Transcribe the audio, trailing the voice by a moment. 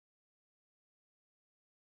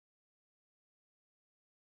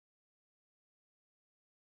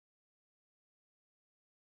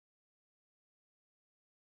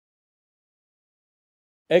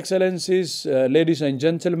Excellencies, ladies and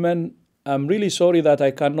gentlemen, I'm really sorry that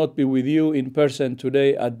I cannot be with you in person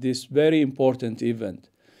today at this very important event.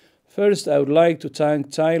 First, I would like to thank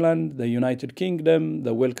Thailand, the United Kingdom,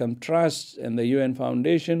 the Wellcome Trust, and the UN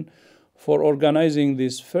Foundation for organizing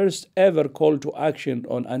this first ever call to action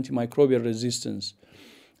on antimicrobial resistance.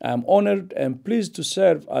 I'm honored and pleased to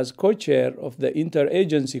serve as co-chair of the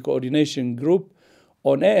Interagency Coordination Group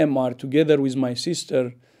on AMR together with my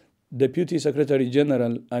sister, Deputy Secretary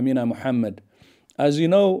General Amina Mohammed. As you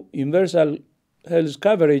know, universal health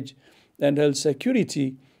coverage and health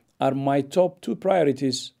security are my top two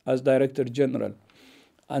priorities as Director General.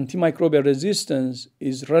 Antimicrobial resistance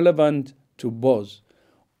is relevant to both.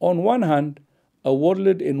 On one hand, a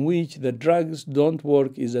world in which the drugs don't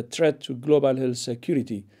work is a threat to global health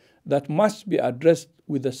security that must be addressed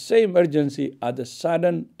with the same urgency at a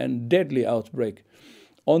sudden and deadly outbreak.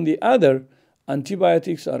 On the other,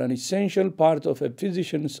 antibiotics are an essential part of a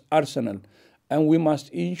physician's arsenal, and we must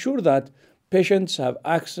ensure that patients have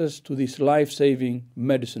access to these life-saving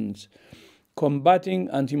medicines. Combating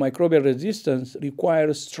antimicrobial resistance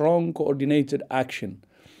requires strong coordinated action.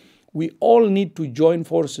 We all need to join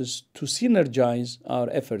forces to synergize our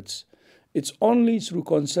efforts. It's only through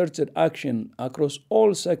concerted action across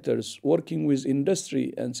all sectors, working with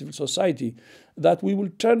industry and civil society, that we will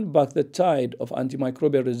turn back the tide of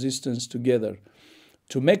antimicrobial resistance together.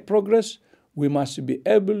 To make progress, we must be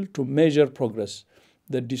able to measure progress.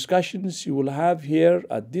 The discussions you will have here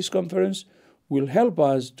at this conference will help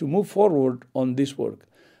us to move forward on this work.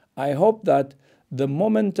 I hope that the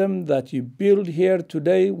momentum that you build here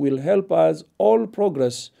today will help us all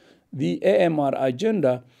progress the AMR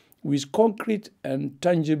agenda with concrete and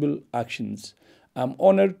tangible actions. I'm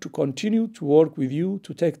honored to continue to work with you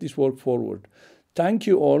to take this work forward. Thank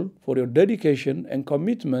you all for your dedication and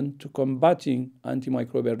commitment to combating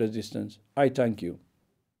antimicrobial resistance. I thank you.